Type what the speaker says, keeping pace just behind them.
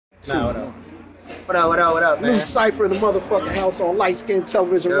What up, man? New Cipher in the motherfucking house on Lightskin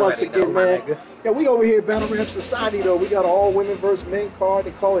Television once again, man. Yeah, we over here at Battle Rap Society, though. We got an all-women versus men card.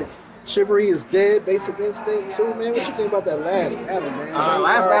 They call it Chivalry is Dead, Basic Instinct 2, man. What you think about that last battle, man?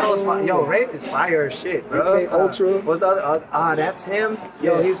 Last battle was fire. Yo, Rape is fire as shit, bro. UK Ultra. What's the other? That's him?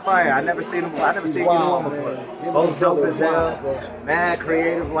 Yo, Yeah. He's fire. I never seen him either one before. Man. Both dope as hell. Bro. Mad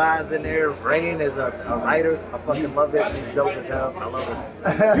creative lines in there. Rain is a writer. I fucking love it. She's dope as hell. I love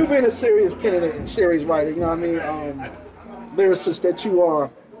her. You've been a serious pen and series writer, you know what I mean? Lyricist that you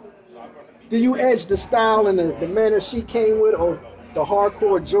are. Do you edge the style and the manner she came with, or the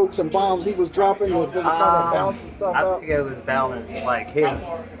hardcore jokes and bombs he was dropping, or does it kind of balance itself out? I think it was balanced. Like his,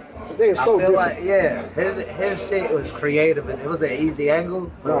 They're so I feel different. like his shit was creative. It was an easy angle,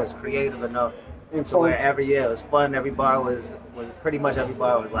 but it was creative enough. And So where it was fun. Every bar was pretty much every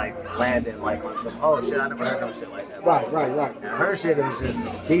bar was like landing like on some shit. I never heard no shit like that. Right. And her shit is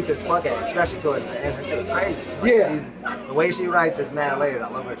just deep as fuck, especially towards the end. Her shit was crazy. Like, Yeah. The way she writes is mad layered. I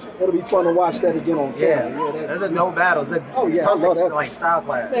love her shit. It'll be fun to watch that again on Yeah, camera. there's a no battle. It's a Oh, yeah, I love perfect that. like style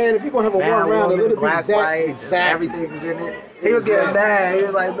class. Man, if you're gonna have a Man, one round, woman, it'll be black, that white, exact. everything's in it. He was getting mad. He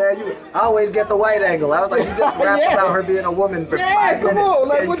was like, man, I always get the white angle. I was like, you just rapped Yeah. about her being a woman for 5 Yeah, minutes. come on,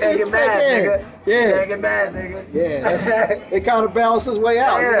 like, Yeah, what you can't you get mad, expect, nigga. yeah. You can't get mad, nigga. Yeah, it kind of balances way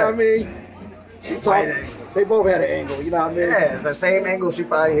out, you know what I mean? She White talked, angle. they both had an angle, you know what I mean? Yeah, it's the same angle she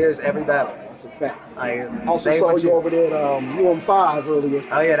probably hears every battle. That's a fact. Like, Also same saw with you over there at UM5 earlier.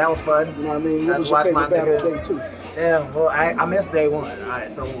 Oh yeah, that was fun. You know what I mean? I What was watched your my favorite battle nigga. day too? Yeah, well, I missed day one. All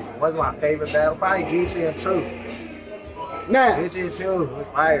right, so what's my favorite battle? Probably Geechee and True. Now, Geechee and True was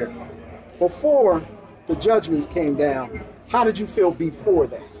fire. before the judgments came down, how did you feel before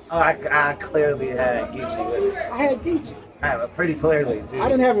that? Oh, I clearly had Geechee with it. I had Geechee. Pretty clearly, too. I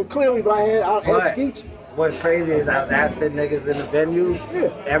didn't have him clearly, but I had But Geechee. what's crazy is I was asking niggas in the venue.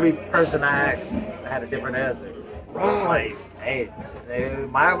 Yeah. Every person I asked had a different answer. So it's like, hey,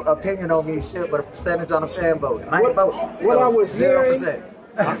 my opinion don't mean shit, but a percentage on a fan vote. And I ain't vote. What I was 0%. hearing,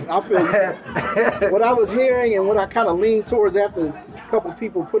 I feel you. What I was hearing and what I kind of leaned towards after a couple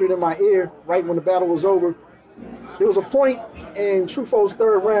people put it in my ear right when the battle was over, there was a point in Trufo's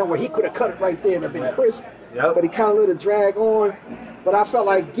third round where he could have cut it right there and have been crisp, but he kind of let it drag on. But I felt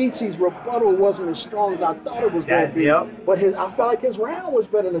like Geechee's rebuttal wasn't as strong as I thought it was going to be. But I felt like his round was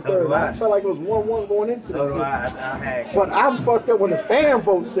better than the third round. I felt like it was 1-1 going into this. But I was fucked up when the fan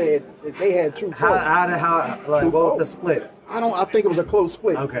vote said that they had Trufo. What was the split? I think it was a close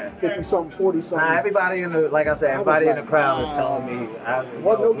split. Okay. 50-something, 40-something. Nah, everybody in the, like I said, everybody in the crowd was telling me.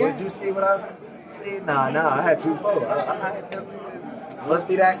 Did you see what I was? See, nah, I had Trufo. Must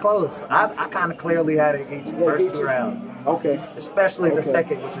be that close. I kind of clearly had it each first 2 rounds. Okay. Especially the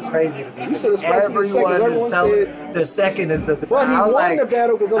second, which is crazy to me. You said especially the second. Everyone is telling said the second is the. Well, he I was won like, the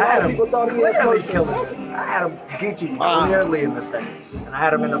battle because a lot of people thought he had clearly first killing and it. I had him Geechee clearly in the second, and I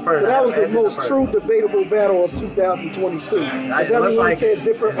had him in the first. So that was the most true debatable battle of 2022. Everyone said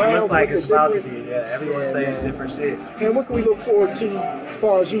different rounds. It looks like it's about to be. Yeah, everyone's saying different shit. And what can we look forward to as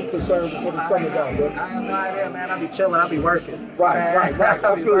far as you concerned before the summer down, bro? I have no idea, man. I'll be chilling. I'll be working. Right.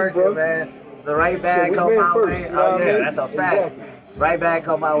 I'll be working, bro. man. The right bag come my way. Oh yeah, that's a fact. Exactly. Right bag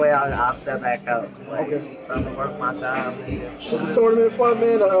come my way, I'll step back out. Like, something worth my time. Was the tournament fun,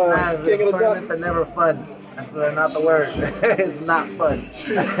 man? King of the Tournaments are never fun. That's not the word. It's not fun.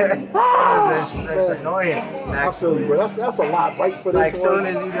 It's annoying. Absolutely, bro. That's a lot right for this like, one. soon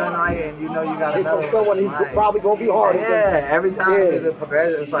as you done right and you know you got another. Someone he's probably going to be hard. Yeah, every time the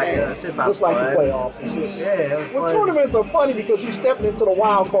progression, it's like, shit not just fun. like the playoffs and shit. Yeah, it was well, fun. tournaments are funny because you stepped into the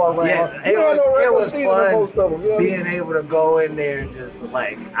wild card round. Yeah, you had no regular was season fun in most of them. You know being able to go in there and just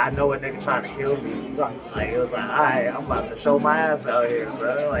like, I know a nigga trying to kill me. Right. Like, it was like, alright, I'm about to show my ass out here,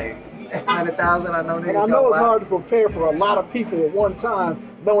 bro. Like, 100,000, I know niggas. And I know it's hard to prepare for a lot of people at one time,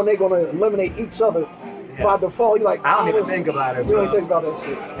 knowing they're going to eliminate each other by default. You're like, I don't even think about it, You bro. don't think about that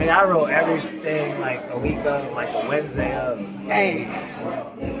shit. And I wrote everything like a week of, like a Wednesday of. Dang.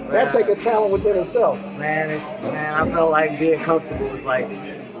 That take a talent within itself. Man, I felt like being comfortable was like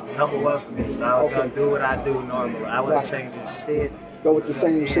 #1 for me. So I was gonna do what I do normally. I wasn't changing shit. Go with the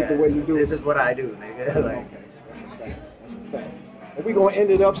same shit the way you do it. This is what I do, nigga. Like, that's a fact. That's a fact. And we're gonna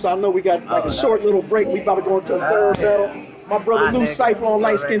end it up, so I know we got like a short little break. We about to go into the third battle. My brother New Cipher on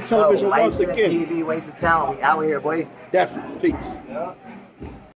Lightskin Television once again. TV, wasted talent. We out here, boy. Definitely. Peace. Yeah.